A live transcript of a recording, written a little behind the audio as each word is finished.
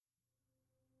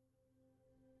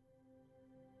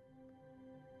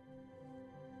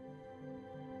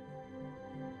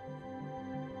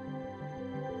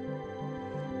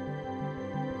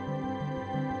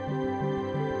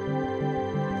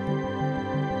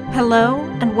Hello,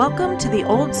 and welcome to the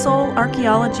Old Soul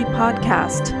Archaeology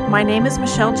Podcast. My name is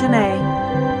Michelle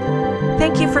Janae.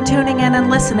 Thank you for tuning in and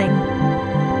listening.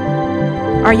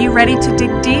 Are you ready to dig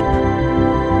deep?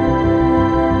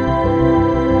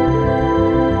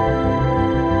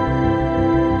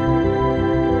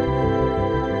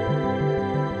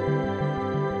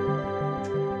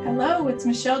 Hello, it's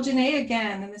Michelle Janae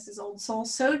again, and this is Old Soul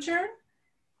Sojourn.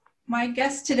 My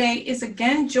guest today is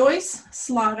again Joyce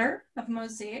Slaughter of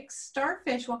Mosaic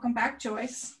Starfish. Welcome back,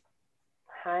 Joyce.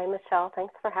 Hi, Michelle.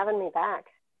 Thanks for having me back.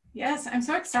 Yes, I'm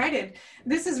so excited.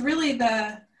 This is really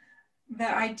the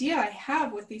idea I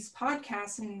have with these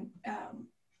podcasts, and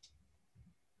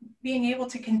being able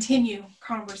to continue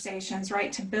conversations,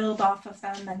 right, to build off of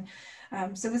them.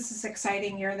 And so this is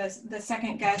exciting. You're the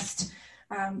second guest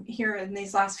here in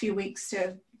these last few weeks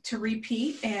to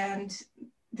repeat, and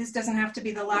this doesn't have to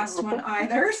be the last one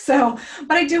either. So,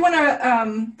 but I do want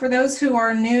to, for those who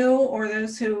are new or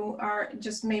those who are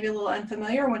just maybe a little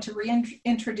unfamiliar, I want to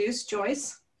reintroduce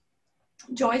Joyce.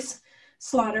 Joyce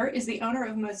Slaughter is the owner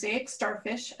of Mosaic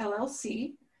Starfish,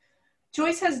 LLC.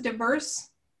 Joyce has diverse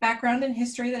background in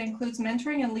history that includes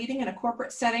mentoring and leading in a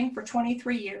corporate setting for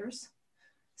 23 years,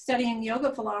 studying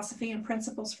yoga philosophy and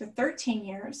principles for 13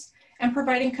 years, and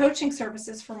providing coaching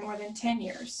services for more than 10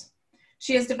 years.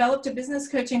 She has developed a business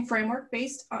coaching framework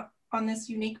based on this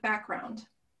unique background.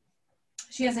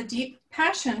 She has a deep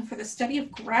passion for the study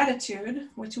of gratitude,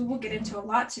 which we will get into a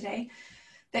lot today,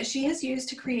 that she has used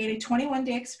to create a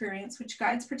 21-day experience which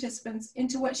guides participants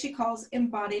into what she calls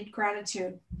embodied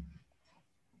gratitude.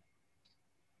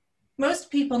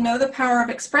 Most people know the power of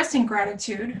expressing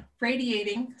gratitude,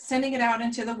 radiating, sending it out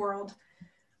into the world.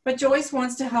 But Joyce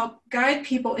wants to help guide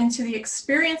people into the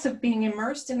experience of being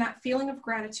immersed in that feeling of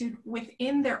gratitude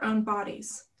within their own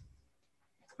bodies.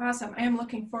 Awesome. I am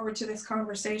looking forward to this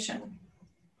conversation.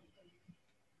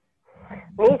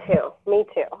 Me too.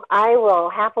 I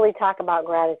will happily talk about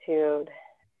gratitude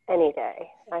any day.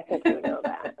 I think you know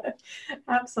that.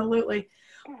 Absolutely.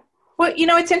 Well, you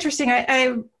know, it's interesting.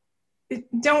 I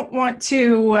don't want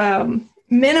to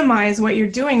minimize what you're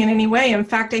doing in any way. In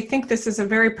fact, I think this is a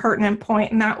very pertinent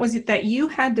point, and that was that you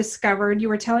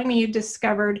were telling me you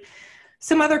discovered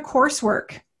some other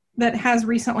coursework that has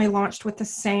recently launched with the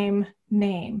same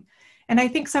name. And I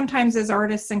think sometimes as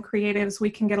artists and creatives, we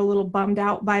can get a little bummed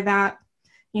out by that,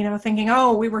 you know, thinking,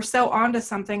 oh, we were so onto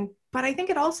something. But I think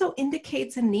it also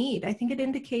indicates a need. I think it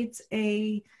indicates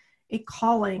a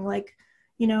calling, like,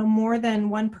 you know, more than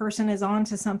one person is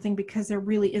onto something because there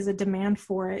really is a demand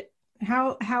for it.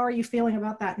 How are you feeling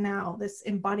about that now, this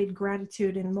embodied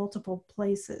gratitude in multiple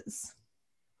places?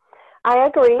 I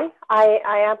agree.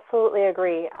 I absolutely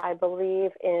agree. I believe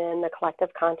in the collective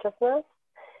consciousness,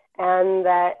 and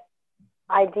that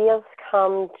ideas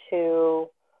come to,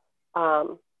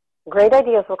 great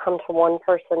ideas will come to one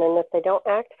person, and if they don't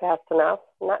act fast enough,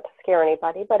 not to scare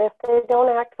anybody, but if they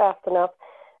don't act fast enough,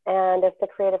 and if the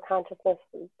creative consciousness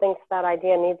thinks that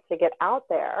idea needs to get out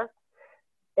there,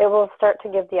 it will start to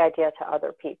give the idea to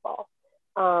other people.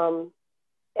 And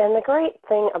the great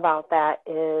thing about that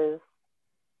is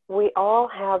we all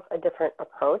have a different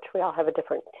approach, we all have a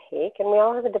different take, and we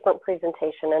all have a different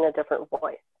presentation and a different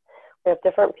voice. We have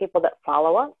different people that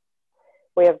follow us,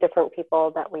 we have different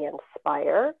people that we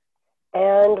inspire,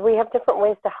 and we have different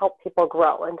ways to help people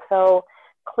grow. And so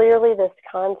clearly this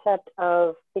concept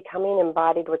of becoming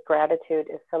embodied with gratitude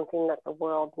is something that the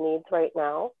world needs right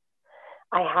now.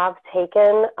 I have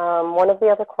taken one of the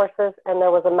other courses, and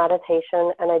there was a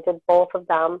meditation, and I did both of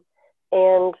them,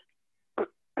 and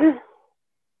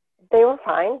they were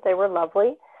fine, they were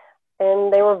lovely,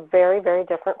 and they were very, very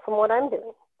different from what I'm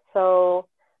doing. So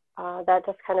that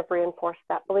just kind of reinforced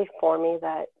that belief for me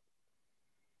that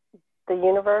the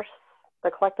universe,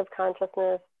 the collective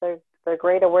consciousness, the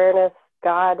great awareness,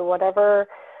 God, whatever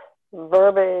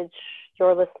verbiage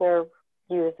your listener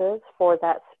uses for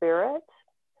that spirit,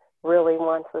 really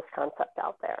wants this concept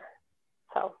out there.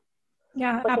 So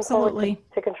yeah, absolutely.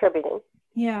 To contributing.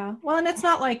 Yeah. Well, and it's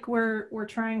not like we're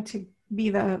trying to be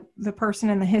the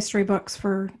person in the history books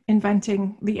for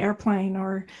inventing the airplane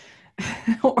or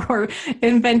or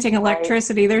inventing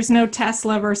electricity. Right. There's no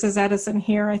Tesla versus Edison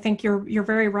here. I think you're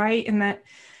very right in that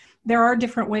there are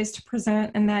different ways to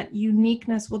present, and that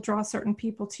uniqueness will draw certain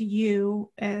people to you,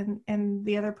 and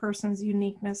the other person's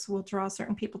uniqueness will draw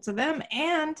certain people to them.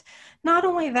 And not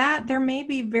only that, there may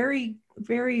be very,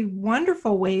 very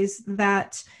wonderful ways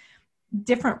that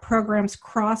different programs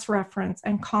cross-reference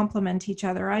and complement each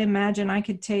other. I imagine I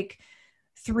could take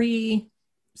 3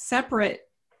 separate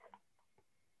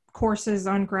courses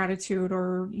on gratitude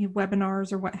or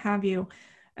webinars or what have you,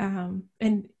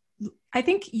 and I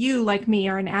think you, like me,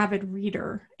 are an avid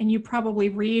reader, and you probably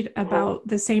read about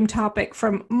the same topic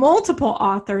from multiple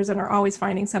authors and are always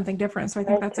finding something different. So I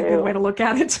think that's a good way to look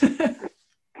at it.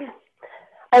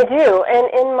 I do. And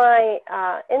in my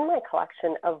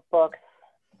collection of books,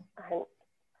 I'm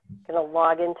going to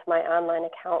log into my online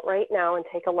account right now and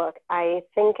take a look. I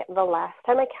think the last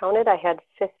time I counted, I had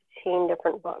 15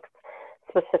 different books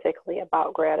specifically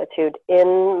about gratitude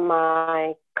in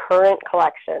my current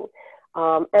collection.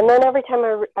 And then every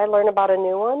time I learn about a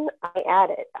new one, I add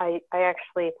it. I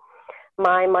actually,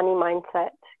 my money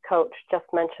mindset coach just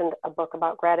mentioned a book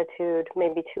about gratitude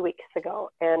maybe 2 weeks ago,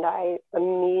 and I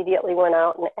immediately went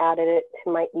out and added it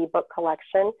to my ebook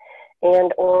collection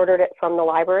and ordered it from the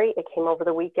library. It came over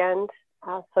the weekend.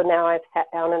 So now I've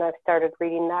sat down and I've started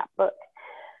reading that book,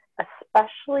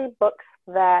 especially books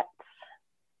that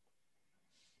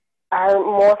are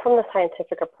more from the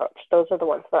scientific approach. Those are the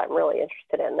ones that I'm really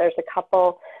interested in. There's a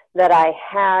couple that I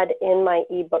had in my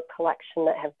ebook collection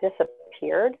that have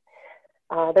disappeared.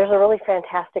 There's a really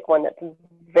fantastic one that's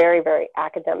very, very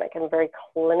academic and very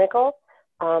clinical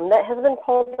that has been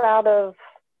pulled out of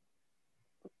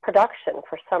production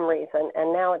for some reason,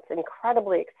 and now it's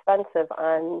incredibly expensive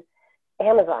on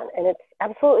Amazon, and it's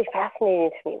absolutely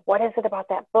fascinating to me. What is it about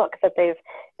that book that is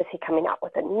he coming out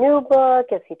with a new book?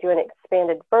 Is he doing an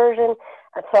expanded version?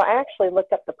 And so I actually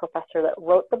looked up the professor that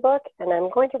wrote the book, and I'm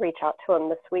going to reach out to him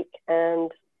this week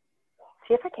and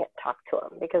see if I can't talk to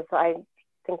him, because I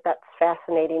think that's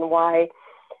fascinating. Why,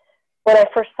 when I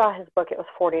first saw his book, it was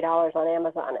 $40 on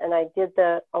Amazon, and I did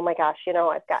oh my gosh,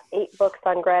 I've got 8 books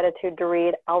on gratitude to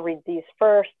read. I'll read these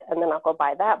first, and then I'll go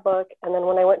buy that book. And then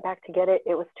when I went back to get it,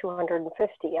 it was $250,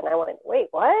 and I went, wait,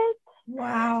 what?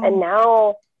 Wow. And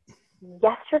now,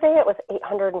 yesterday, it was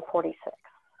 $846.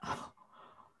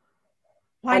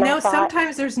 Well, I know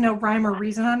sometimes there's no rhyme or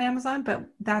reason on Amazon, but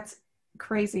that's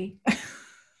crazy.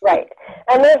 Right.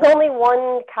 And there's only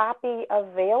one copy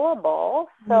available,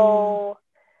 so...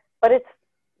 But it's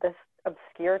this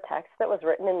obscure text that was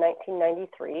written in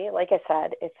 1993. Like I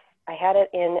said, I had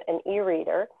it in an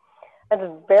e-reader. It's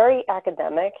very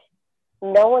academic.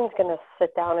 No one's going to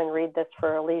sit down and read this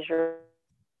for a leisurely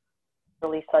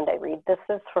Sunday read. This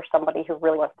is for somebody who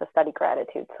really wants to study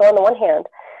gratitude. So on the one hand,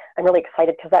 I'm really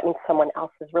excited because that means someone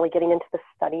else is really getting into the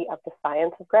study of the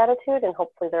science of gratitude, and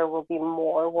hopefully there will be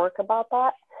more work about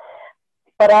that.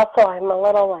 But also I'm a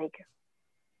little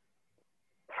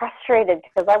frustrated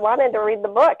because I wanted to read the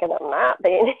book and I'm not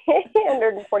paying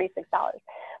 $146.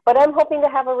 But I'm hoping to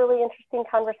have a really interesting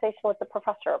conversation with the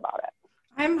professor about it.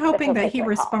 I'm hoping that he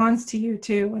responds to you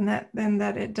too, and that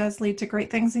it does lead to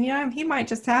great things. And he might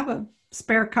just have a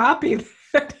spare copy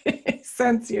that he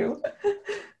sends you.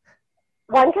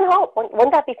 One can hope.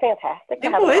 Wouldn't that be fantastic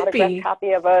to have an autographed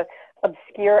copy of a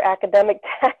obscure academic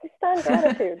text on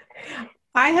gratitude?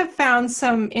 I have found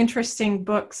some interesting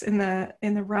books in the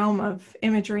realm of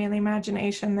imagery and the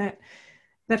imagination that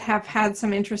have had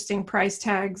some interesting price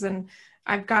tags, and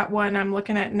I've got one I'm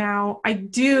looking at now. I'm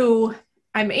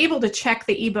able to check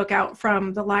the ebook out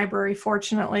from the library,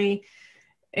 fortunately,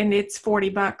 and it's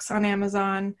 $40 on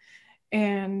Amazon.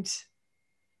 And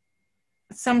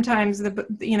sometimes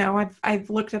I've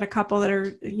looked at a couple that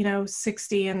are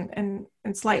 60 and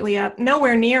slightly up,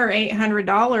 nowhere near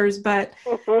 $800, but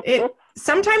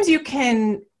sometimes you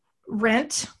can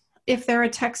rent if they're a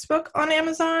textbook on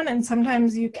Amazon, and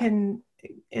sometimes you can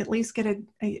at least get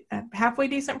a halfway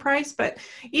decent price. But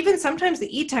even sometimes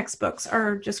the e-textbooks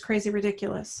are just crazy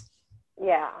ridiculous.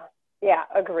 Yeah,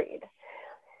 agreed.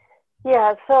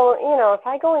 Yeah, so, if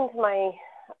I go into my,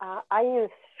 I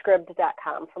use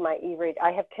Scribd.com for my e-read.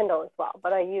 I have Kindle as well,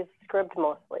 but I use Scribd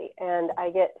mostly, and I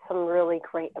get some really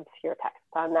great obscure text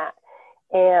on that.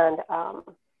 And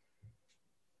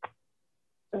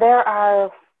there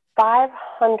are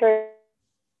 500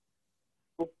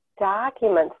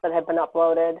 documents that have been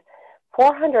uploaded,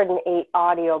 408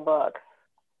 audiobooks,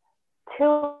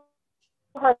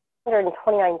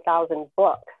 229,000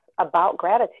 books about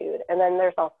gratitude. And then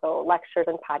there's also lectures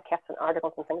and podcasts and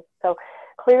articles and things. So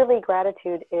clearly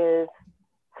gratitude is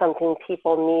something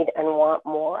people need and want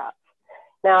more of.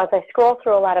 Now, as I scroll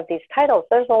through a lot of these titles,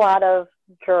 there's a lot of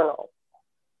journals,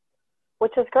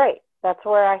 which is great. That's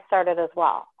where I started as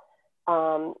well.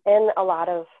 And a lot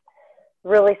of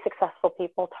really successful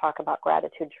people talk about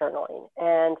gratitude journaling.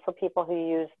 And for people who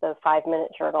use the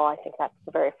 5-minute journal, I think that's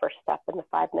the very first step in the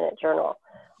 5-minute journal.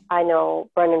 I know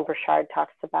Brendon Burchard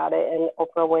talks about it, and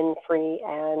Oprah Winfrey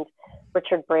and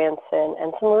Richard Branson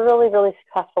and some really, really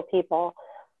successful people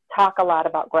talk a lot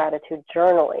about gratitude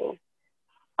journaling.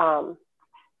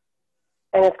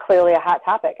 and it's clearly a hot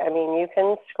topic. I mean, you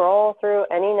can scroll through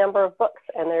any number of books,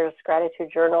 and there's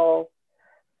gratitude journals,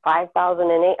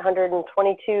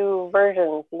 5,822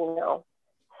 versions, you know.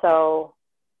 So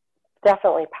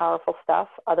definitely powerful stuff.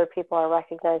 Other people are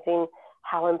recognizing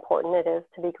how important it is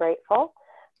to be grateful.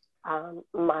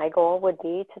 My goal would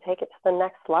be to take it to the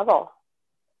next level.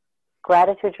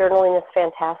 Gratitude journaling is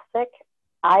fantastic.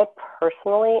 I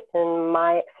personally, in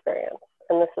my experience,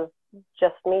 and this is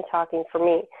just me talking for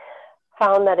me,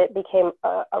 found that it became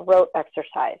a rote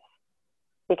exercise,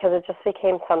 because it just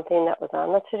became something that was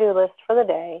on the to-do list for the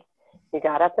day. You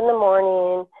got up in the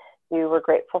morning, you were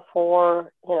grateful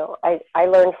for, you know, I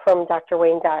learned from Dr.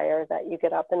 Wayne Dyer that you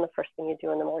get up and the first thing you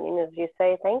do in the morning is you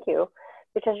say thank you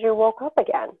because you woke up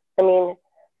again. I mean,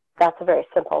 that's a very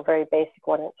simple, very basic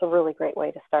one. It's a really great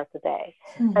way to start the day.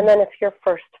 Mm-hmm. And then if your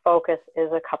first focus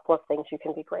is a couple of things you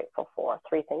can be grateful for,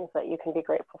 3 things that you can be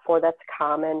grateful for, that's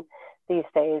common these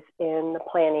days in the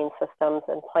planning systems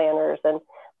and planners. And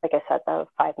like I said, the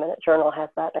 5-minute journal has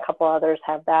that, and a couple others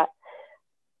have that.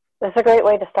 It's a great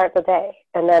way to start the day.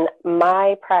 And then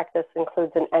my practice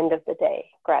includes an end of the day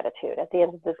gratitude. At the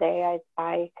end of the day,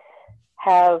 I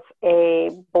have a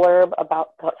blurb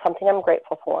about something I'm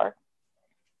grateful for.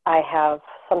 I have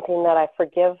something that I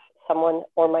forgive someone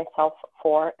or myself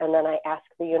for, and then I ask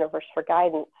the universe for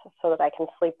guidance so that I can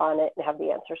sleep on it and have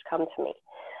the answers come to me.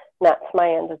 And that's my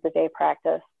end of the day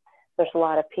practice. There's a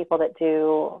lot of people that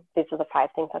do, these are the 5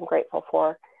 things I'm grateful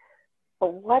for.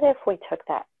 But what if we took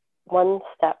that one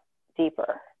step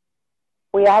deeper?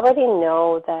 We already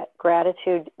know that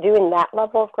gratitude, doing that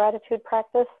level of gratitude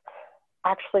practice,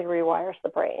 actually rewires the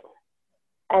brain.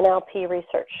 NLP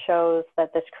research shows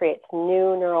that this creates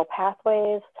new neural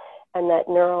pathways, and that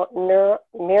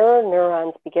mirror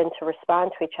neurons begin to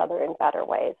respond to each other in better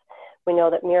ways. We know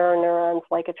that mirror neurons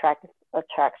like attracts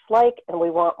like, and we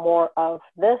want more of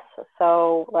this,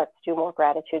 so let's do more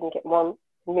gratitude and get more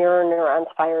mirror neurons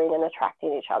firing and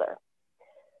attracting each other.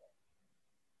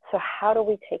 So how do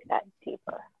we take that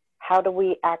deeper? How do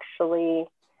we actually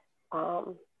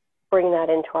bring that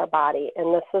into our body?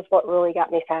 And this is what really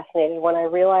got me fascinated when I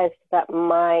realized that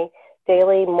my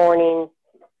daily morning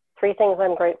 3 things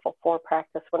I'm grateful for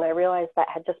practice, when I realized that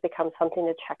had just become something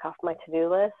to check off my to-do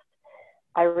list,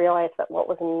 I realized that what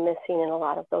was missing in a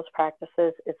lot of those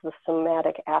practices is the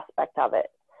somatic aspect of it,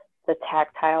 the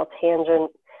tactile, tangent.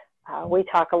 We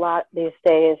talk a lot these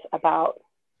days about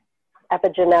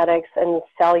epigenetics and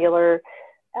cellular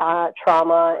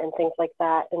trauma and things like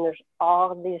that. And there's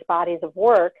all of these bodies of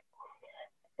work.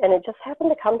 And it just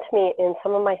happened to come to me in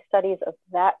some of my studies of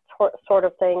that sort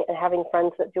of thing, and having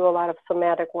friends that do a lot of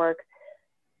somatic work,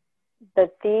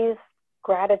 that these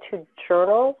gratitude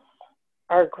journals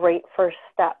are a great first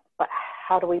step. But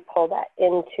how do we pull that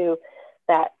into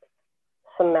that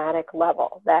somatic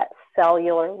level, that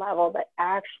cellular level that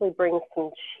actually brings some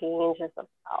changes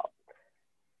about?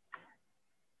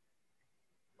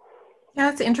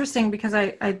 Yeah, it's interesting because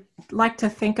I like to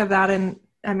think of that, and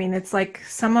I mean, it's like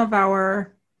some of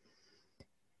our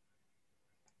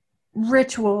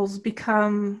rituals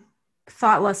become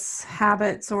thoughtless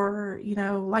habits, or, you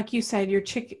know, like you said, you're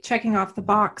checking off the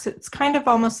box. It's kind of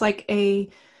almost like a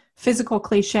physical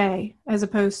cliche as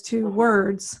opposed to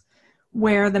words,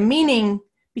 where the meaning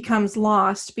becomes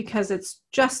lost because it's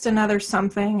just another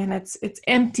something, and it's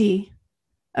empty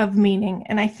of meaning.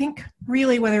 And I think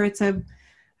really, whether it's a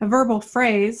verbal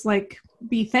phrase like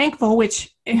be thankful,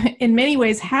 which in many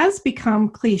ways has become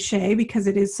cliche because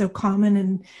it is so common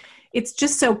and it's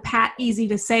just so easy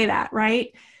to say that,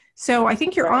 right? So I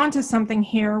think you're onto something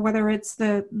here, whether it's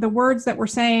the words that we're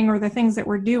saying or the things that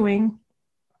we're doing.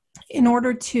 In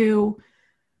order to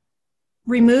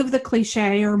remove the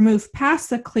cliche or move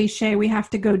past the cliche, we have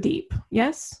to go deep.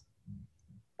 Yes?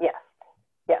 Yes.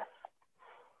 Yes.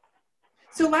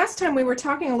 So last time we were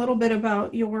talking a little bit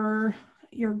about your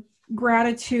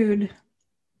gratitude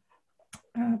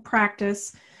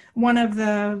practice. One of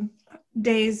the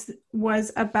days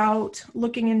was about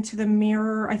looking into the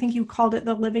mirror. I think you called it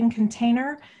the living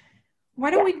container.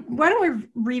 Why don't we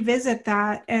revisit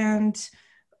that and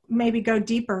maybe go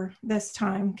deeper this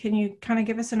time? Can you kind of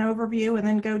give us an overview and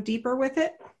then go deeper with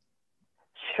it?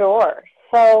 Sure.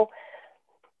 So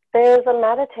there's a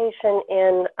meditation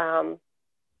in,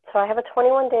 so I have a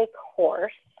 21-day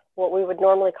course, what we would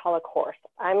normally call a course.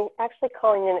 I'm actually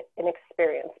calling it an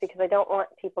experience because I don't want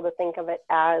people to think of it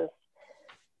as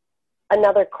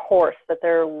another course that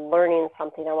they're learning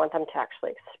something. I want them to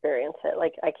actually experience it.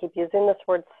 Like, I keep using this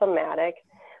word somatic,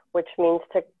 which means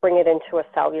to bring it into a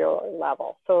cellular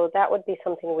level. So that would be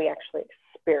something we actually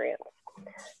experience.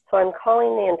 So I'm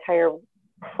calling the entire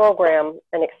program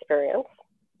an experience.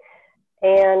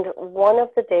 And one of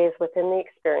the days within the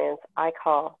experience I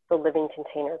call the living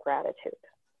container gratitude.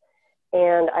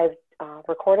 And I've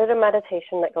recorded a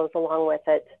meditation that goes along with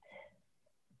it.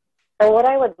 And what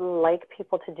I would like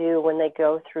people to do when they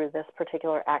go through this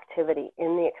particular activity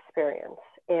in the experience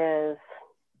is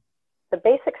the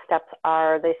basic steps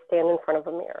are they stand in front of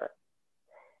a mirror.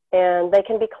 And they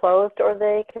can be closed or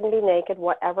they can be naked,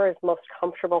 whatever is most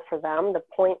comfortable for them. The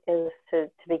point is to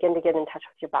begin to get in touch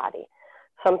with your body.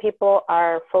 Some people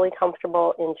are fully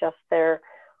comfortable in just their,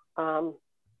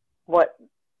 what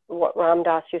Ram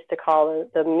Dass used to call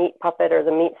the meat puppet or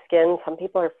the meat skin. Some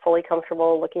people are fully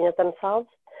comfortable looking at themselves.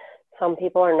 Some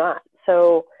people are not.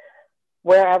 So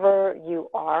wherever you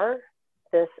are,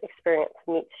 this experience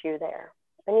meets you there.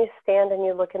 And you stand and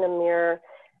you look in a mirror.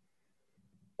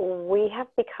 We have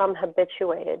become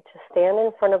habituated to stand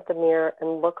in front of the mirror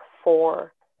and look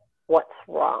for what's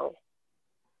wrong.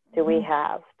 Do we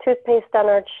have toothpaste on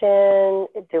our chin?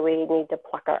 Do we need to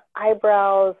pluck our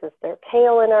eyebrows? Is there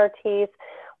kale in our teeth?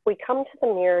 We come to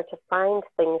the mirror to find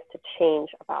things to change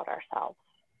about ourselves.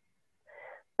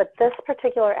 But this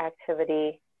particular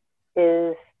activity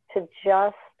is to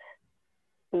just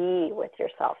be with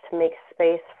yourself, to make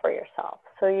space for yourself.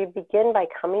 So you begin by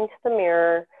coming to the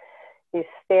mirror, you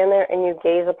stand there and you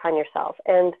gaze upon yourself.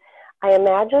 And I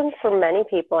imagine for many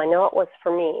people, I know it was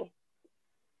for me,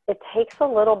 it takes a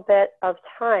little bit of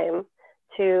time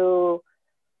to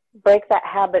break that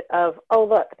habit of, oh,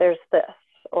 look, there's this,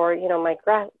 or, you know, my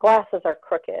glasses are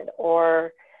crooked,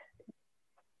 or,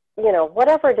 you know,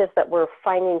 whatever it is that we're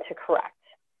finding to correct.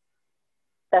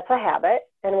 That's a habit,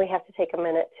 and we have to take a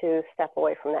minute to step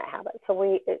away from that habit.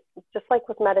 So just like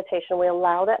with meditation, we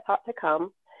allow that thought to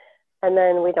come, and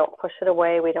then we don't push it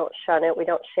away, we don't shun it, we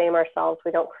don't shame ourselves,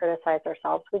 we don't criticize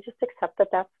ourselves. We just accept that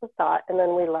that's the thought, and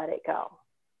then we let it go.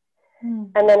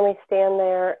 And then we stand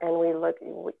there and we look,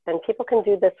 and people can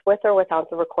do this with or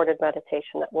without the recorded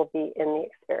meditation that will be in the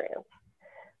experience.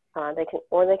 They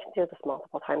can do this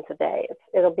multiple times a day.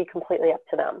 It'll be completely up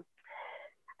to them.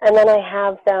 And then I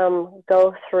have them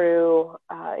go through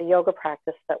a yoga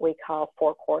practice that we call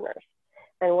Four Corners.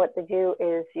 And what they do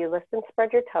is you lift and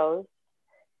spread your toes,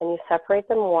 and you separate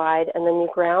them wide, and then you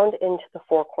ground into the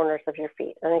four corners of your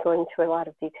feet. And I go into a lot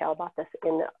of detail about this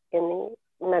in the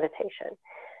meditation,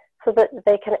 so that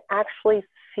they can actually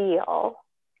feel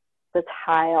the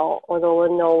tile or the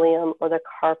linoleum or the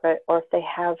carpet, or if they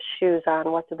have shoes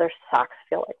on, what do their socks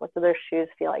feel like? What do their shoes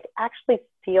feel like? Actually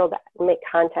feel that, make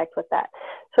contact with that,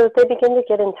 so that they begin to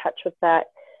get in touch with that,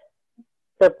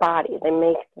 their body. They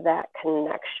make that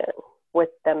connection with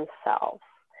themselves.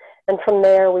 And from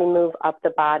there, we move up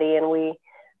the body, and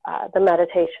the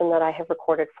meditation that I have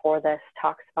recorded for this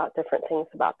talks about different things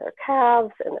about their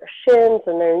calves and their shins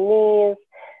and their knees.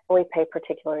 And we pay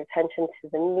particular attention to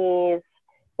the knees.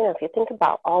 You know, if you think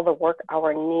about all the work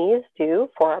our knees do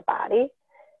for our body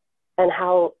and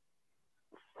how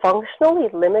functionally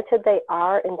limited they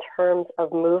are in terms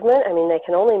of movement. I mean, they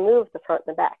can only move the front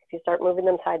and the back. If you start moving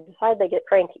them side to side, they get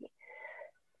cranky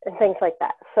and things like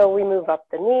that. So we move up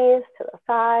the knees to the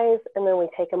thighs, and then we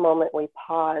take a moment, we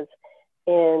pause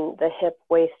in the hip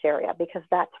waist area, because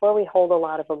that's where we hold a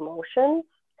lot of emotions.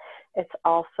 It's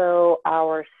also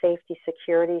our safety,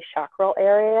 security, chakral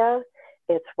area.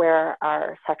 It's where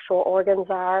our sexual organs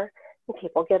are, and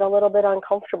people get a little bit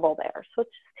uncomfortable there. So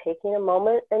it's just taking a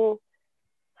moment and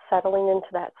settling into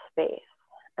that space.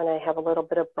 And I have a little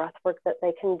bit of breath work that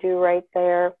they can do right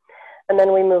there. And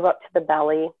then we move up to the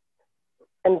belly.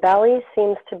 And belly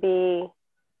seems to be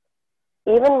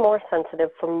even more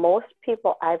sensitive for most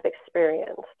people I've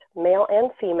experienced, male and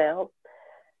female.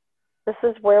 This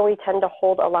is where we tend to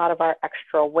hold a lot of our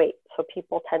extra weight. So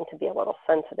people tend to be a little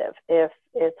sensitive. If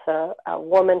it's a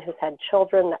woman who's had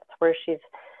children, that's where she's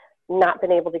not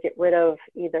been able to get rid of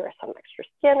either some extra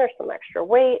skin or some extra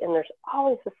weight. And there's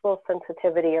always this little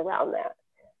sensitivity around that.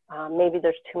 Maybe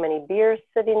there's too many beers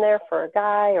sitting there for a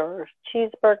guy, or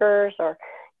cheeseburgers, or,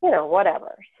 you know,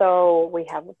 whatever. So we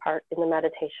have a part in the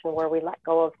meditation where we let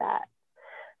go of that.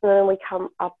 And then we come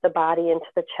up the body into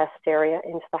the chest area,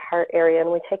 into the heart area,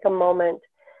 and we take a moment,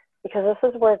 because this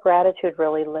is where gratitude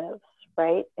really lives,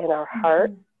 right, in our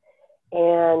heart.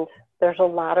 And there's a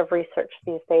lot of research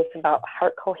these days about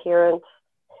heart coherence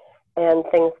and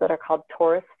things that are called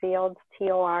torus fields,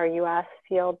 T-O-R-U-S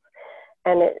fields,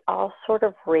 and it all sort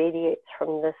of radiates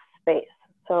from this space.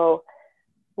 So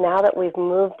now that we've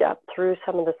moved up through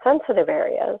some of the sensitive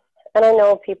areas, and I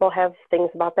know people have things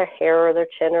about their hair or their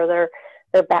chin or their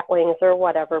bat wings or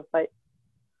whatever, but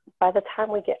by the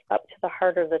time we get up to the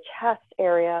heart or the chest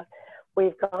area,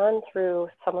 we've gone through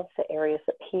some of the areas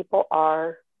that people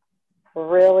are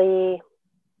really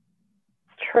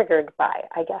triggered by,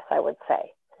 I guess I would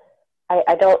say.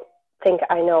 I don't think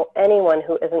I know anyone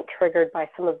who isn't triggered by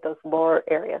some of those lower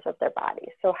areas of their body.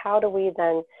 So how do we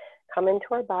then come into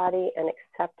our body and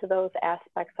accept those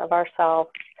aspects of ourselves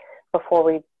before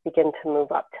we begin to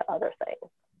move up to other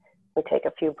things? We take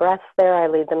a few breaths there. I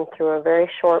lead them through a very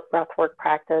short breath work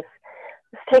practice.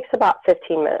 This takes about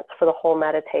 15 minutes for the whole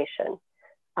meditation.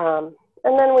 And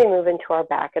then we move into our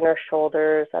back and our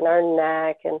shoulders and our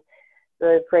neck and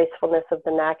the gracefulness of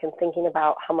the neck and thinking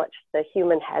about how much the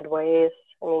human head weighs.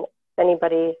 I mean,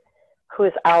 anybody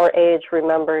who's our age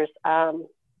remembers that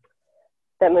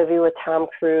movie with Tom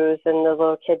Cruise and the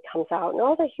little kid comes out and,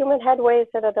 oh, the human head weighs,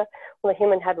 da, da, da. Well, the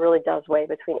human head really does weigh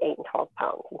between 8 and 12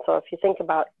 pounds. And so if you think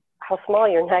about how small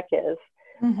your neck is,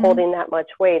 holding that much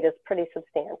weight is pretty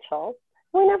substantial.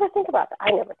 We never think about that.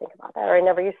 I never think about that, or I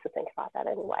never used to think about that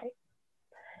anyway.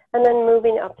 And then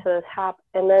moving up to the top,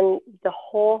 and then the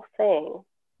whole thing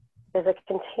is a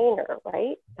container,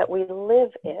 right, that we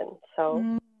live in.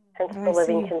 So hence the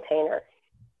living container.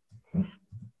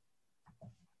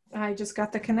 I just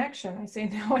got the connection. I say,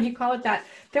 now when you call it that,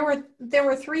 there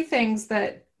were three things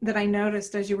that I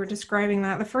noticed as you were describing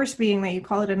that. The first being that you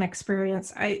call it an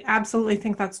experience. I absolutely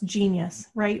think that's genius,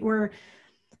 right?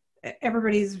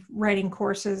 Everybody's writing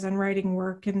courses and writing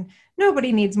work, and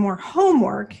nobody needs more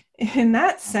homework in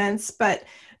that sense, but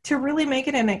to really make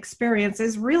it an experience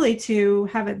is really to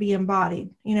have it be embodied.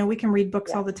 You know, we can read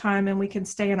books all the time and we can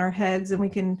stay in our heads and we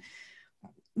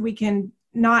can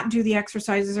not do the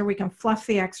exercises, or we can fluff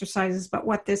the exercises, but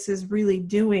what this is really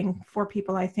doing for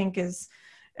people, I think, is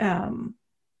I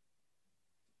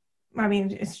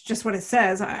mean, it's just what it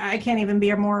says. I can't even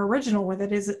be more original with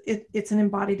it. It's an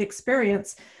embodied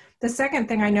experience. The second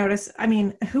thing I noticed, I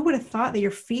mean, who would have thought that your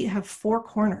feet have 4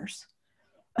 corners?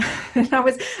 And I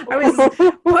was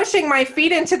pushing my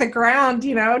feet into the ground,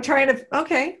 you know, trying to,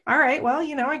 okay, all right, well,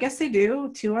 you know, I guess they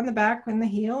do 2 on the back and the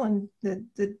heel and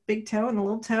the big toe and the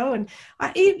little toe. And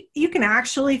you can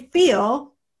actually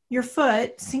feel your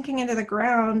foot sinking into the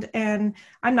ground, and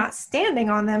I'm not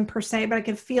standing on them per se, but I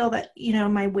can feel that, you know,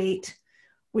 my weight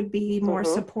would be more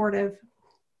supportive.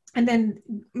 And then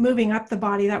moving up the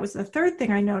body, that was the third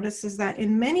thing I noticed, is that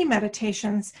in many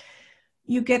meditations,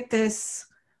 you get this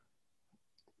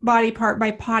body part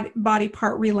by body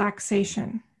part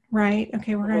relaxation, right?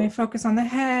 Okay, we're going to focus on the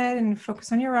head and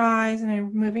focus on your eyes, and you're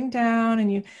moving down,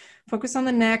 and you focus on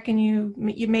the neck, and you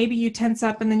maybe you tense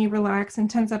up and then you relax and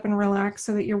tense up and relax,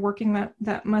 so that you're working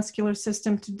that muscular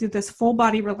system to do this full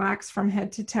body relax from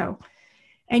head to toe.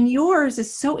 And yours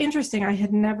is so interesting. I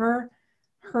had never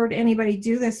heard anybody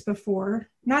do this before.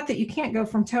 Not that you can't go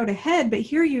from toe to head, but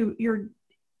here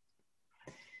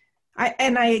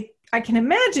I can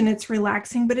imagine it's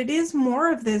relaxing, but it is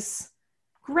more of this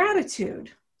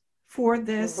gratitude for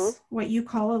this, what you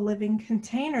call a living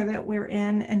container that we're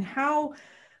in, and how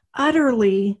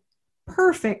utterly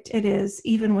perfect it is,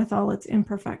 even with all its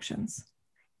imperfections.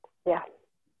 Yeah.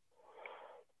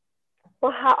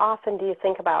 Well, how often do you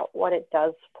think about what it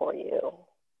does for you?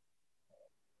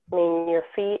 I mean, your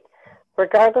feet,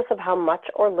 regardless of how much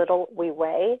or little we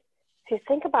weigh, if you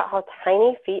think about how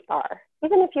tiny feet are,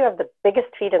 even if you have the biggest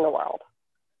feet in the world,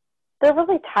 they're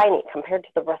really tiny compared to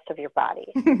the rest of your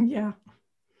body. Yeah.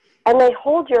 And they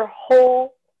hold your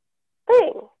whole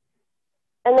thing.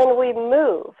 And then we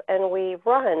move and we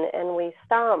run and we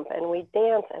stomp and we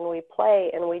dance and we play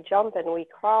and we jump and we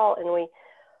crawl and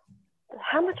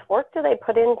how much work do they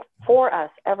put in for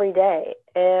us every day?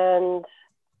 And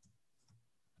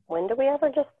when do we ever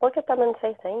just look at them and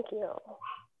say thank you?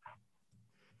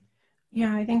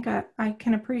 Yeah, I think I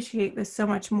can appreciate this so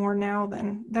much more now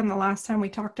than the last time we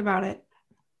talked about it.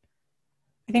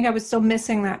 I think I was still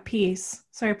missing that piece.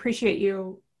 So I appreciate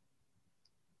you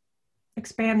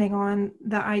expanding on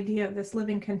the idea of this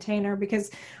living container,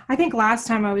 because I think last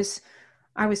time I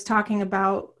was talking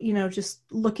about, you know, just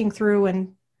looking through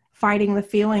and fighting the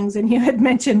feelings, and you had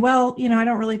mentioned, well, you know, I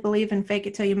don't really believe in fake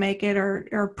it till you make it,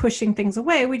 or pushing things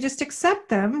away. We just accept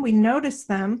them, we notice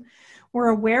them, we're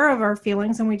aware of our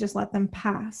feelings, and we just let them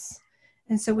pass.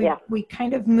 And so we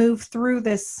kind of move through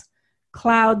this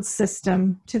cloud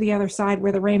system to the other side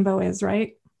where the rainbow is,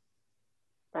 right?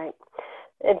 Right.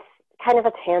 It's kind of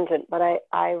a tangent, but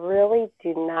I really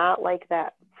do not like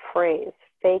that phrase,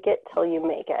 fake it till you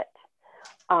make it.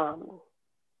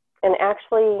 And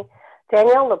actually,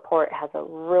 Danielle Laporte has a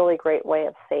really great way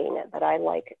of saying it that I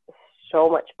like so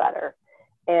much better.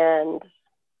 And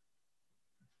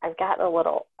I've gotten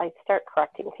I start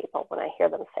correcting people when I hear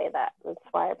them say that. That's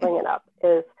why I bring it up,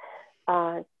 is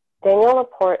Danielle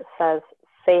Laporte says,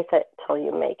 faith it till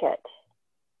you make it.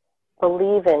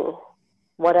 Believe in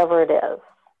whatever it is.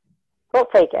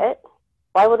 Don't fake it.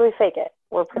 Why would we fake it?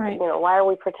 Right. Why are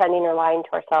we pretending or lying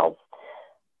to ourselves?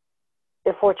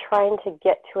 If we're trying to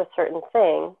get to a certain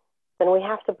thing, then we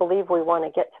have to believe we want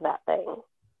to get to that thing.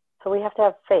 So we have to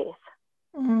have faith.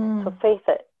 So faith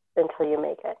it until you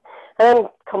make it. And I'm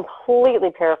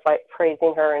completely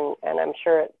paraphrasing her, and I'm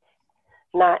sure it's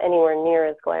not anywhere near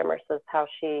as glamorous as how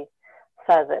she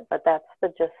says it, but that's the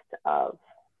gist of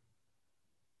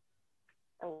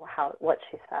what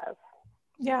she says.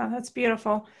 Yeah, that's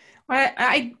beautiful.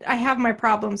 I have my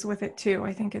problems with it too.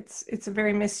 I think it's a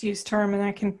very misused term, and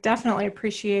I can definitely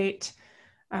appreciate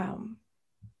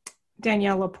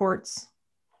Danielle Laporte's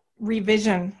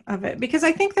revision of it, because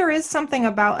I think there is something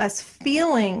about us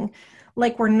feeling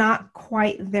like we're not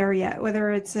quite there yet, whether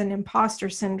it's an imposter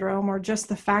syndrome or just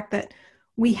the fact that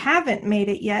we haven't made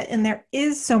it yet, and there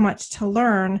is so much to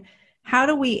learn. How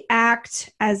do we act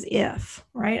as if,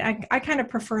 right? I kind of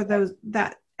prefer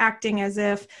that acting as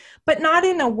if, but not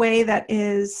in a way that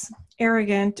is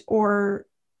arrogant or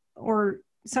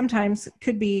sometimes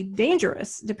could be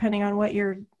dangerous, depending on what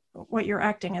you're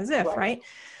acting as if, right?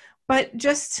 But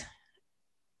just,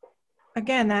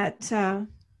 again, that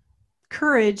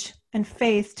courage and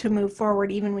faith to move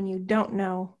forward, even when you don't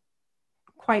know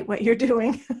quite what you're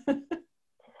doing.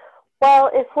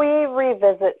 Well, if we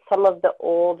revisit some of the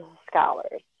old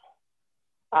scholars,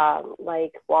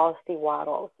 like Wallace D.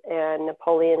 Wattles and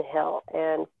Napoleon Hill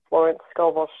and Florence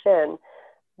Scovel Shinn,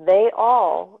 they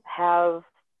all have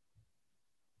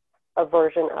a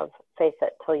version of faith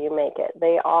it till you make it.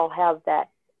 They all have that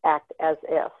act as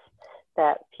if,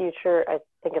 that future, I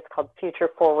think it's called future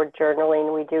forward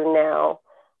journaling we do now.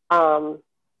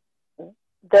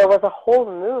 There was a whole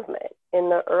movement in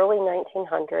the early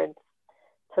 1900s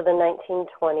to the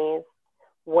 1920s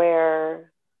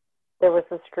where there was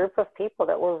this group of people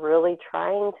that were really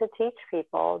trying to teach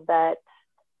people that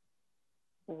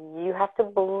you have to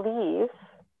believe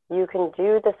you can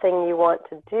do the thing you want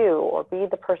to do or be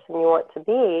the person you want to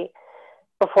be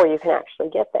before you can actually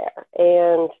get there.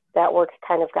 And that work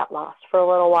kind of got lost for a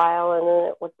little while, and then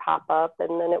it would pop up,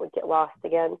 and then it would get lost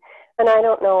again. And I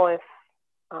don't know if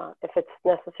it's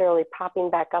necessarily popping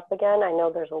back up again. I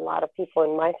know there's a lot of people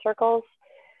in my circles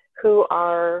who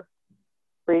are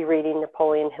rereading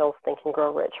Napoleon Hill's Think and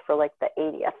Grow Rich for like the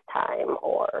 80th time,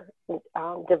 or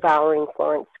devouring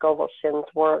Florence Scovel Shinn's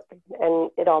work.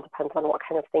 And it all depends on what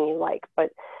kind of thing you like.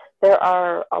 But there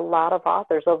are a lot of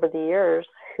authors over the years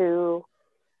who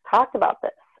talked about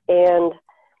this and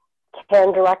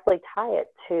can directly tie it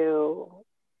to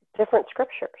different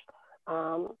scriptures.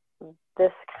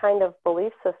 This kind of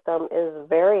belief system is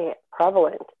very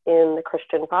prevalent in the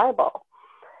Christian Bible.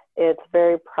 It's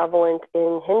very prevalent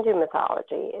in Hindu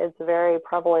mythology. It's very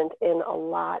prevalent in a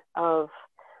lot of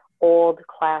old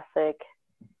classic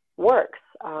works.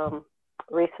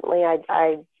 Recently,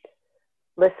 I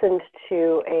listened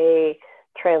to a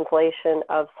translation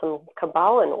of some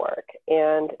Kabbalah work,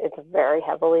 and it's very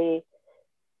heavily,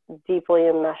 deeply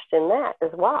enmeshed in that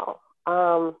as well.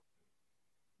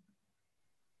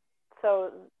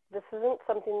 So this isn't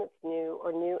something that's new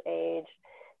or new age.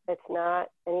 It's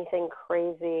not anything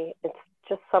crazy. It's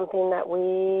just something that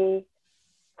we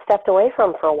stepped away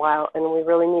from for a while, and we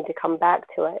really need to come back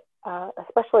to it,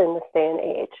 especially in this day and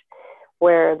age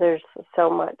where there's so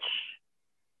much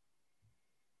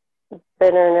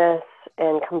bitterness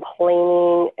and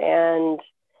complaining and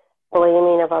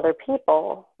blaming of other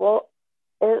people. Well,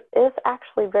 it is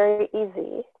actually very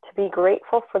easy to be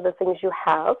grateful for the things you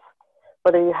have,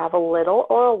 whether you have a little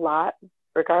or a lot,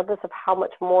 regardless of how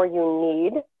much more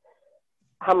you need,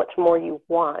 how much more you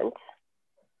want.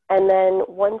 And then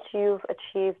once you've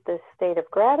achieved this state of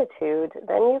gratitude,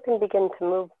 then you can begin to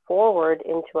move forward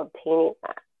into obtaining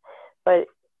that. But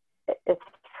it's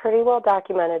pretty well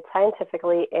documented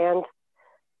scientifically and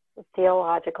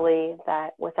theologically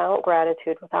that without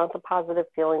gratitude, without the positive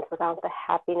feelings, without the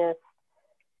happiness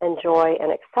and joy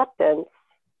and acceptance,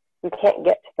 you can't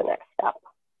get to the next step.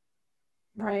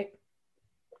 Right.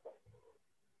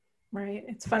 Right.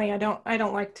 It's funny. I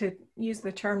don't like to use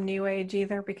the term New Age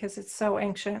either, because it's so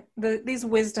ancient. These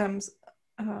wisdoms,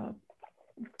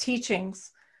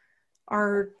 teachings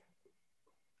are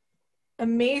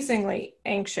amazingly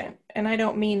ancient. And I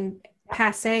don't mean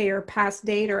passé or past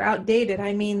date or outdated.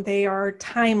 I mean, they are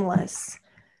timeless.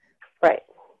 Right.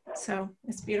 So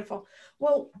it's beautiful.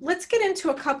 Well, let's get into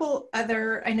a couple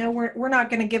other, I know we're not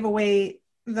going to give away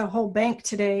the whole bank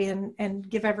today and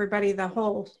give everybody the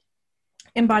whole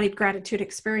embodied gratitude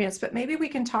experience, but maybe we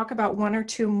can talk about one or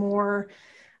two more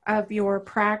of your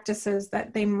practices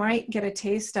that they might get a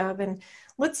taste of. And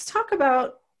let's talk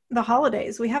about the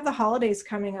holidays. We have the holidays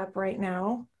coming up right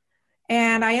now.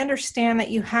 And I understand that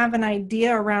you have an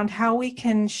idea around how we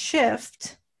can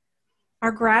shift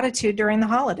our gratitude during the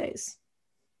holidays.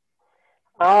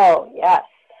 Oh, yes.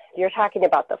 You're talking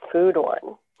about the food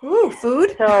one. Ooh,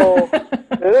 food? So,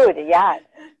 food, yes.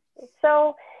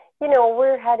 So,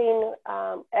 we're heading,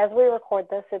 as we record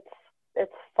this,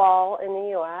 it's fall in the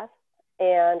U.S.,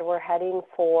 and we're heading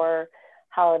for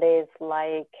holidays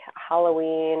like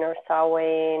Halloween or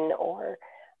Samhain or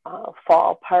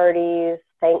fall parties,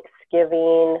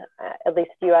 Thanksgiving, at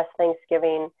least U.S.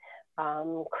 Thanksgiving,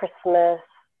 Christmas,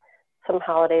 some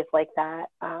holidays like that,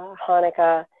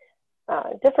 Hanukkah,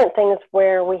 different things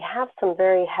where we have some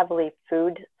very heavily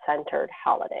food-centered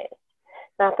holidays.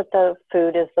 Not that the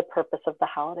food is the purpose of the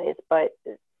holidays, but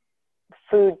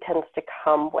food tends to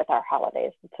come with our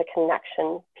holidays. It's a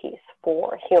connection piece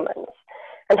for humans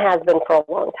and has been for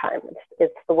a long time.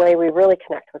 It's the way we really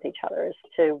connect with each other is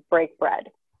to break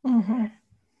bread. Mm-hmm.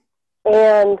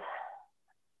 And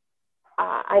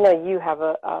I know you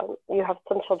have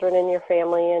some children in your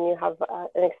family, and you have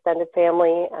an extended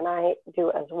family, and I do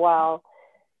as well.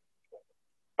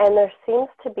 And there seems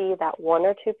to be that one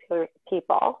or two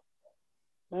people,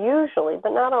 usually,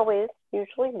 but not always,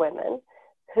 usually women,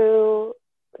 who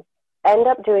end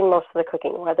up doing most of the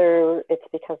cooking, whether it's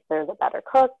because they're the better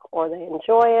cook or they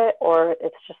enjoy it or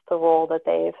it's just the role that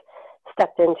they've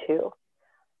stepped into.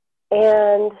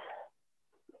 And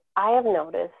I have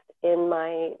noticed in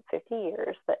my 50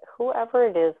 years that whoever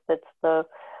it is that's the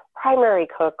primary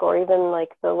cook, or even like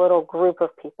the little group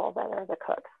of people that are the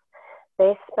cooks,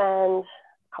 they spend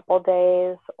a couple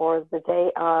days or the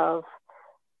day of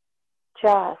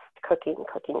just cooking.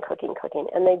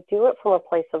 And they do it from a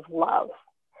place of love.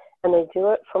 And they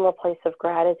do it from a place of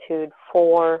gratitude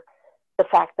for the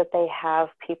fact that they have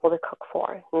people to cook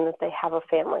for and that they have a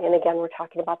family. And again, we're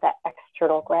talking about that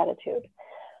external gratitude.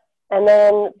 And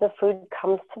then the food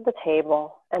comes to the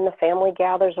table and the family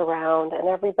gathers around and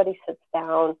everybody sits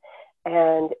down.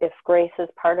 And if grace is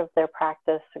part of their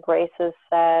practice, grace is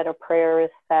said, a prayer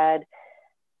is said,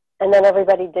 and then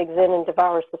everybody digs in and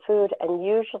devours the food. And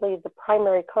usually the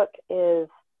primary cook is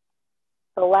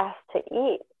the last to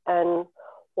eat. And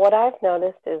what I've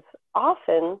noticed is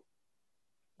often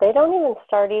they don't even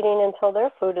start eating until their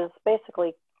food is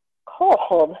basically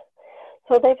cold.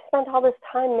 So they've spent all this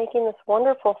time making this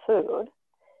wonderful food,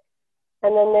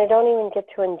 and then they don't even get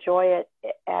to enjoy it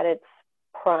at its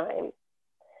prime.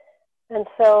 And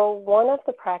so one of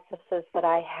the practices that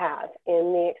I have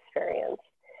in the experience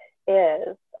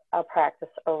is a practice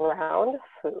around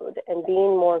food and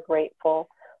being more grateful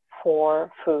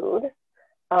for food.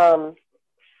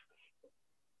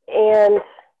 And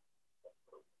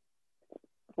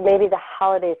maybe the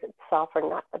holidays itself are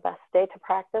not the best day to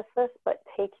practice this, but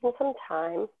taking some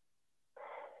time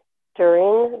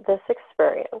during this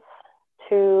experience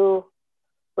to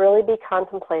really be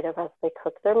contemplative as they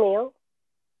cook their meal,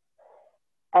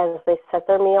 as they set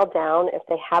their meal down. If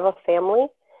they have a family,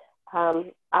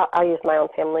 I'll use my own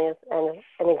family as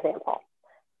an example.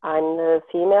 I'm the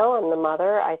female, I'm the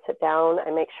mother. I sit down,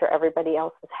 I make sure everybody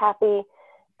else is happy,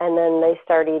 and then they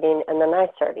start eating, and then I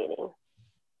start eating.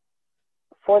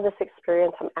 For this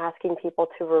experience, I'm asking people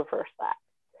to reverse that.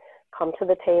 Come to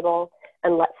the table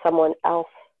and let someone else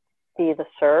be the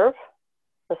server.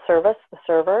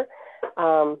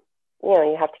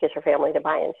 You have to get your family to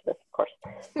buy into this, of course.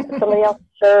 If somebody else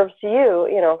serves you,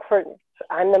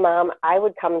 I'm the mom, I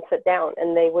would come and sit down,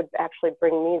 and they would actually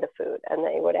bring me the food, and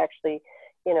they would actually,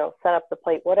 set up the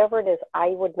plate. Whatever it is I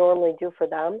would normally do for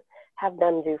them, have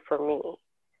them do for me.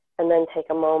 And then take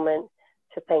a moment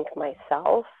to thank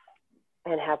myself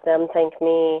and have them thank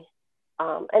me,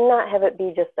 and not have it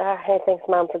be just, hey, thanks,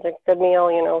 Mom, for the good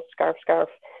meal, scarf,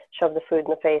 shove the food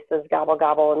in the faces, gobble,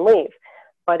 gobble, and leave.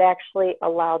 But actually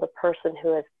allow the person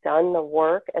who has done the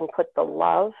work and put the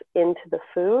love into the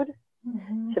food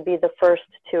to be the first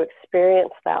to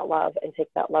experience that love and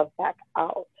take that love back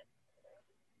out.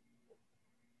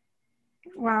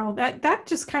 Wow, that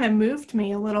just kind of moved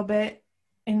me a little bit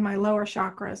in my lower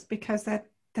chakras, because that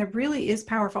really is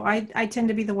powerful. I tend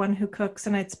to be the one who cooks,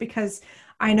 and it's because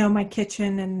I know my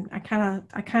kitchen, and I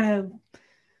kind of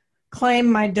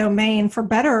claim my domain, for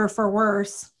better or for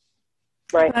worse.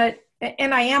 Right.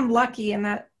 And I am lucky in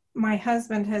that my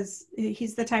husband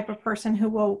he's the type of person who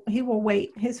will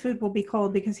wait. His food will be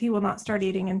cold because he will not start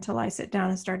eating until I sit down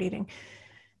and start eating.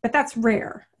 But that's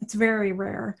rare. It's very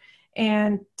rare.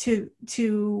 And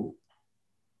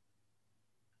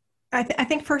I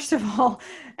think, first of all,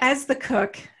 as the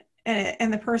cook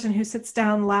and the person who sits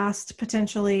down last,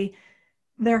 potentially,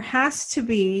 there has to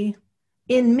be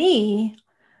in me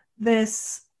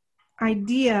this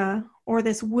idea or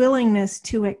this willingness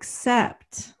to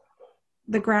accept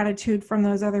the gratitude from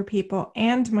those other people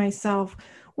and myself,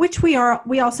 which we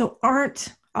also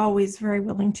aren't always very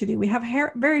willing to do. We have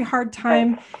a very hard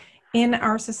time in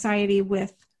our society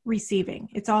with receiving.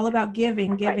 It's all about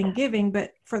giving, giving,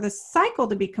 but for the cycle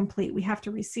to be complete, we have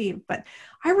to receive. But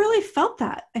I really felt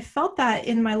that. I felt that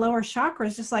in my lower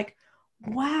chakras, just like,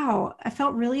 wow, I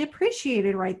felt really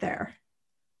appreciated right there.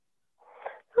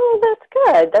 Oh, that's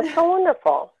good. That's so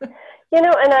wonderful. And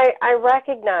I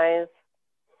recognize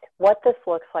what this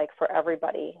looks like for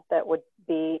everybody that would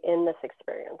be in this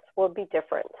experience will be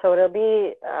different. So it'll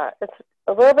be, it's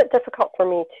a little bit difficult for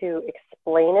me to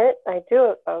explain it. I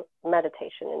do a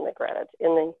meditation in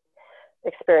the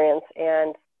experience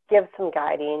and give some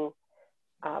guiding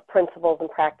principles and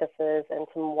practices and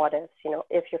some what ifs.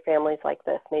 If your family's like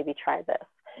this, maybe try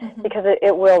this, because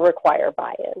it will require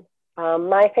buy-in.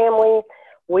 My family,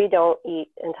 we don't eat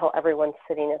until everyone's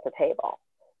sitting at the table.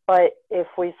 But if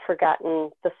we've forgotten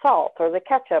the salt or the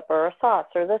ketchup or a sauce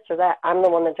or this or that, I'm the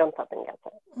one that jumps up and gets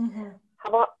it. Mm-hmm. How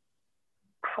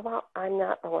about I'm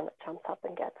not the one that jumps up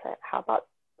and gets it? How about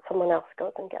someone else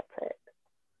goes and gets it?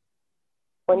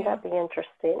 Wouldn't that be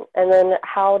interesting? And then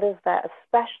how does that,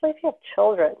 especially if you have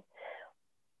children,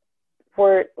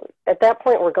 at that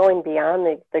point we're going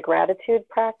beyond the gratitude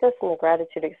practice and the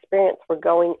gratitude experience. We're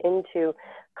going into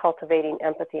cultivating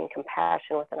empathy and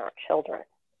compassion within our children.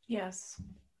 Yes.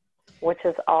 Which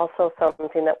is also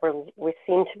something that we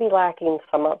seem to be lacking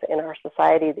some of in our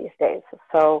society these days.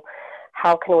 So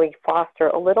how can we foster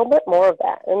a little bit more of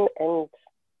that? And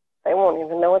they won't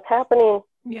even know what's happening.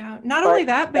 Yeah. Not only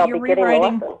that, but you're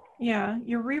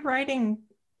rewriting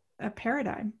a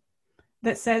paradigm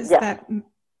that says that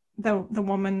the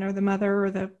woman or the mother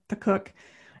or the cook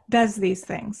does these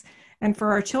things. And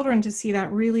for our children to see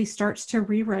that really starts to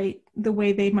rewrite the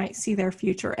way they might see their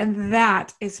future. And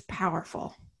that is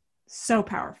powerful. So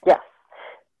powerful. Yes.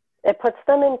 It puts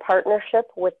them in partnership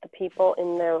with the people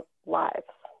in their lives.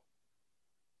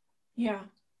 Yeah.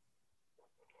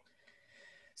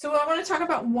 So I want to talk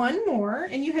about one more.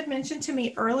 And you had mentioned to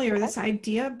me earlier this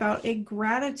idea about a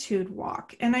gratitude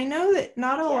walk. And I know that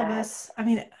not all of us,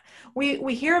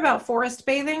 we hear about forest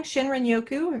bathing,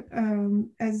 Shinrin-yoku,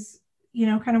 as,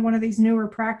 kind of one of these newer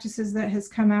practices that has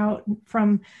come out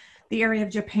from the area of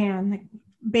Japan.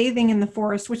 Bathing in the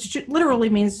forest, which literally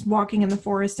means walking in the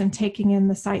forest and taking in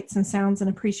the sights and sounds and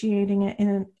appreciating it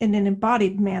in an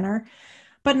embodied manner.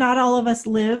 But not all of us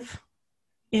live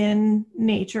in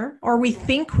nature, or we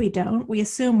think we don't. We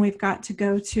assume we've got to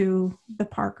go to the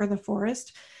park or the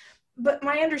forest. But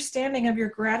my understanding of your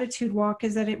gratitude walk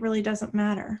is that it really doesn't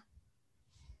matter.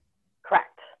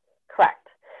 Correct.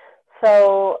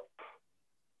 So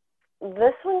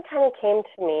this one kind of came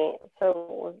to me.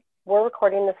 So we're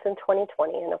recording this in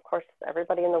 2020, and of course,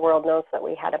 everybody in the world knows that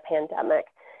we had a pandemic.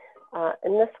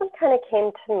 And this one kind of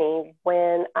came to me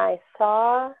when I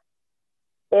saw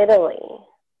Italy.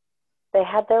 They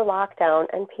had their lockdown,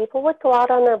 and people would go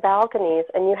out on their balconies,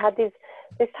 and you had these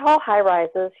tall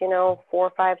high-rises,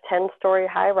 4, 5, 10-story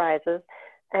high-rises,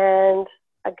 and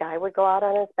a guy would go out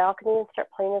on his balcony and start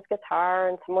playing his guitar,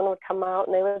 and someone would come out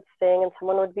and they would sing, and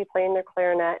someone would be playing their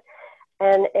clarinet.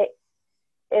 And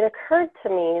it occurred to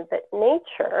me that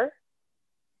nature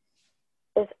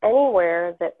is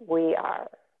anywhere that we are.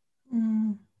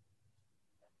 Mm.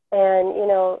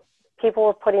 And, people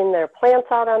were putting their plants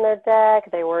out on their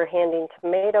deck. They were handing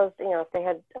tomatoes. If they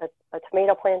had a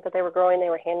tomato plant that they were growing,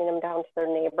 they were handing them down to their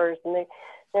neighbors. And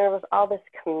there was all this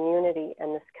community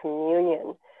and this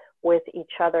communion with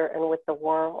each other and with the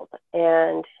world.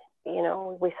 And,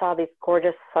 we saw these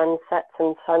gorgeous sunsets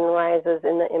and sunrises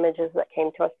in the images that came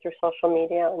to us through social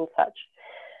media and such.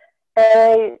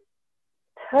 And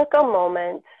I took a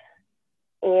moment,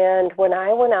 and when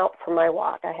I went out for my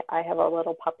walk, I have a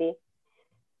little puppy.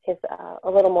 He's a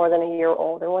little more than a year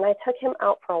old. And when I took him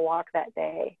out for a walk that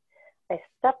day, I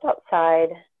stepped outside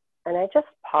and I just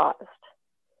paused.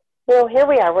 Here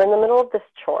we are. We're in the middle of this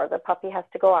chore. The puppy has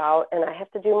to go out, and I have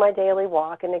to do my daily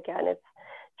walk. And again, it's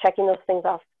checking those things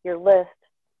off your list.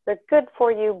 They're good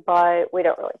for you, but we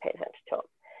don't really pay attention to them.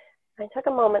 I took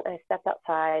a moment, I stepped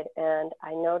outside, and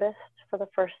I noticed for the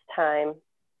first time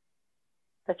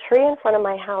the tree in front of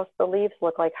my house, the leaves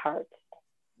look like hearts.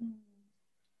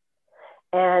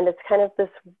 And it's kind of this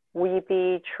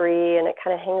weepy tree, and it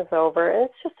kind of hangs over. And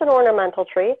it's just an ornamental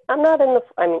tree. I'm not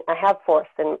I have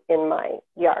forests in my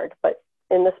yard, but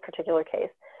in this particular case,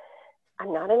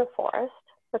 I'm not in a forest,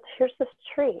 but here's this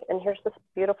tree, and here's this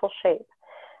beautiful shape.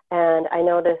 And I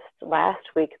noticed last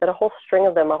week that a whole string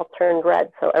of them all turned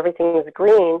red. So everything is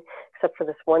green except for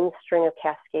this one string of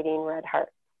cascading red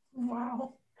hearts.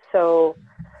 Wow. So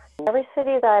Every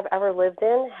city that I've ever lived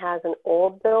in has an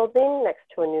old building next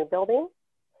to a new building.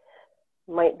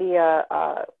 Might be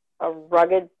a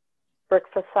rugged brick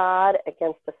facade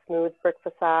against a smooth brick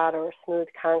facade or a smooth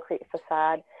concrete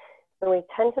facade. And we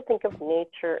tend to think of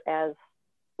nature, as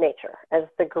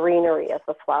the greenery, as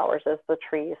the flowers, as the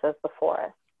trees, as the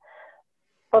forest.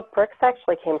 But bricks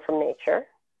actually came from nature.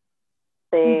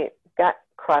 They got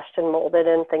crushed and molded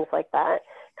and things like that.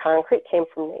 Concrete came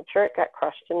from nature. It got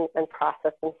crushed and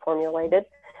processed and formulated.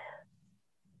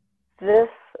 This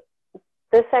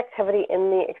activity in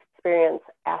the experience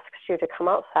asks you to come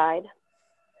outside,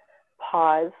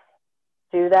 pause,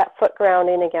 do that foot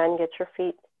grounding again, get your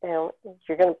feet,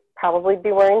 you're going to probably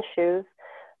be wearing shoes,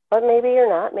 but maybe you're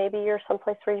not. Maybe you're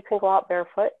someplace where you can go out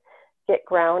barefoot, get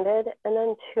grounded, and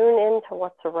then tune into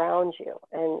what's around you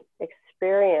and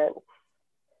experience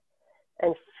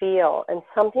and feel, and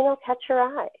something will catch your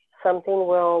eye. Something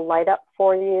will light up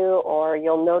for you, or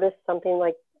you'll notice something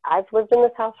like, I've lived in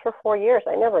this house for 4 years.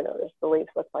 I never noticed the leaves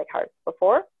looked like hearts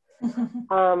before.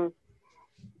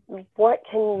 What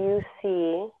can you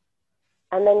see?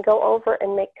 And then go over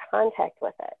and make contact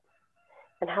with it.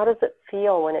 And how does it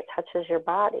feel when it touches your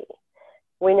body?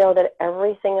 We know that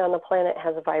everything on the planet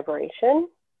has a vibration.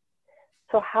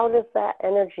 So how does that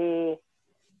energy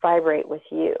vibrate with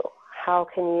you? How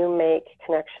can you make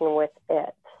connection with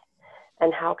it?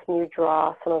 And how can you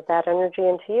draw some of that energy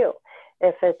into you?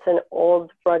 If it's an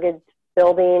old, rugged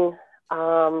building,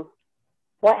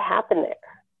 what happened there?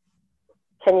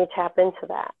 Can you tap into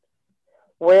that?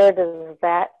 Where does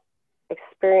that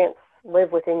experience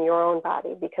live within your own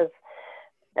body? Because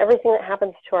everything that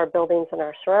happens to our buildings and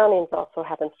our surroundings also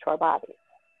happens to our bodies.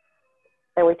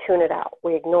 And we tune it out,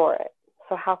 we ignore it.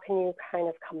 So how can you kind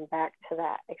of come back to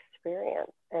that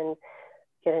experience and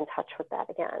get in touch with that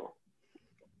again?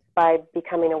 By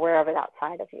becoming aware of it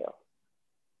outside of you.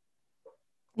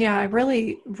 Yeah, I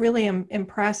really, really am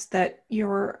impressed that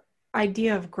your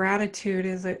idea of gratitude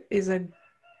is a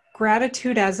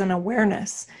gratitude as an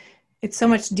awareness. It's so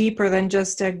much deeper than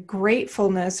just a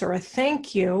gratefulness or a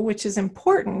thank you, which is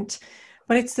important,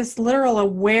 but it's this literal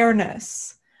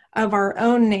awareness of our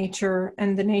own nature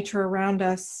and the nature around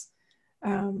us.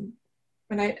 And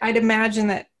I'd imagine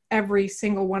that every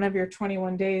single one of your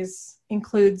 21 days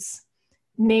includes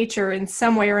nature in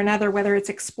some way or another, whether it's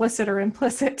explicit or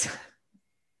implicit.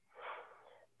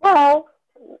 Well,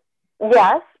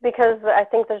 yes, because I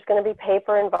think there's going to be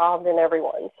paper involved in every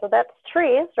one. So that's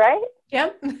trees, right?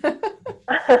 Yep.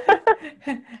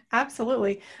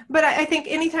 Absolutely. But I think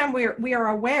anytime we are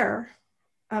aware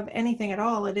of anything at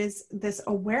all, it is this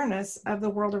awareness of the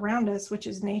world around us, which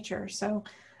is nature. So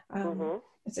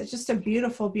it's just a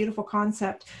beautiful, beautiful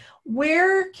concept.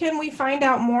 Where can we find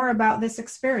out more about this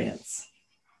experience?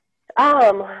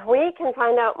 We can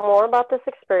find out more about this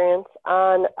experience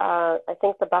on, I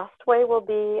think the best way will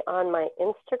be on my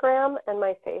Instagram and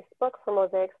my Facebook for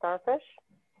Mosaic Starfish.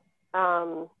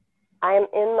 I am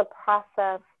in the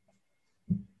process,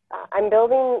 I'm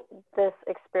building this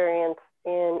experience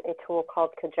in a tool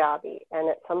called Kajabi, and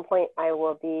at some point I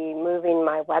will be moving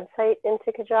my website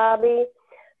into Kajabi.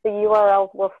 The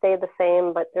URL will stay the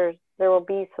same, but there will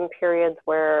be some periods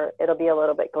where it'll be a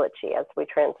little bit glitchy as we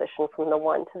transition from the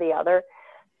one to the other.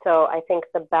 So I think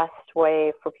the best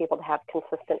way for people to have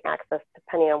consistent access,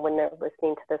 depending on when they're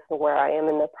listening to this and where I am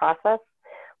in the process,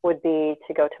 would be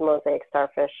to go to Mosaic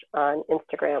Starfish on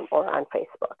Instagram or on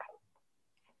Facebook.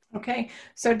 Okay,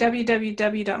 so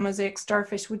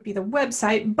www.mosaicstarfish would be the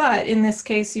website, but in this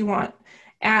case you want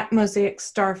at Mosaic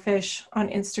Starfish on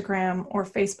Instagram or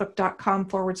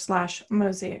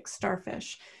facebook.com/Mosaic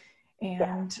Starfish.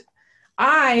 And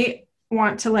I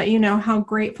want to let you know how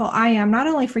grateful I am, not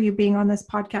only for you being on this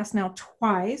podcast now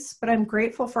twice, but I'm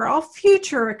grateful for all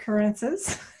future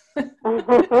occurrences.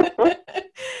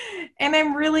 And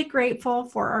I'm really grateful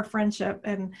for our friendship.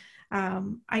 And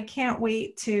I can't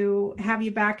wait to have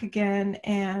you back again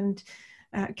and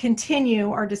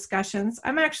continue our discussions.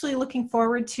 I'm actually looking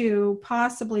forward to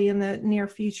possibly in the near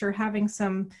future having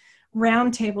some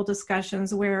roundtable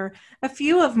discussions where a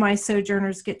few of my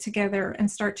sojourners get together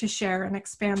and start to share and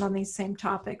expand on these same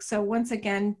topics. So once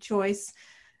again, Joyce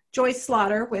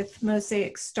Slaughter with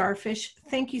Mosaic Starfish,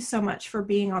 thank you so much for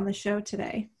being on the show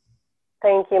today.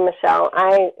 Thank you, Michelle.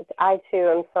 I too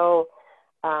am so,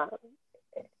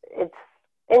 it's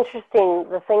interesting,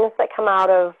 the things that come out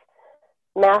of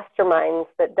masterminds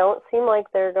that don't seem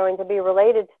like they're going to be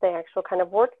related to the actual kind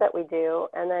of work that we do.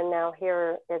 And then now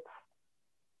here it's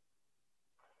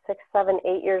 6, 7,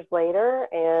 8 years later,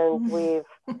 and we've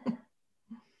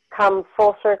come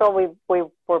full circle. We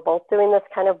were both doing this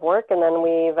kind of work, and then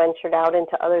we ventured out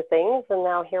into other things, and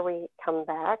now here we come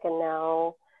back, and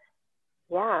now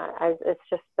It's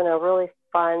just been a really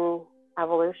fun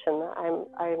evolution.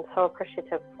 I'm so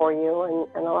appreciative for you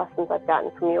and the lessons I've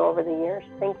gotten from you over the years.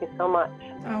 Thank you so much.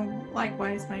 Oh,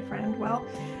 likewise, my friend. Well,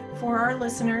 for our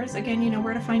listeners, again, you know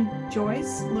where to find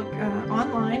Joyce. Look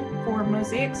online for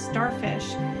Mosaic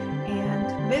Starfish.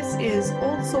 And this is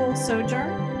Old Soul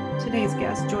Sojourn. Today's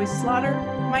guest, Joyce Slaughter.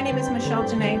 My name is Michelle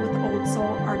Janae with Old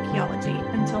Soul Archaeology.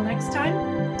 Until next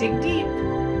time, dig deep.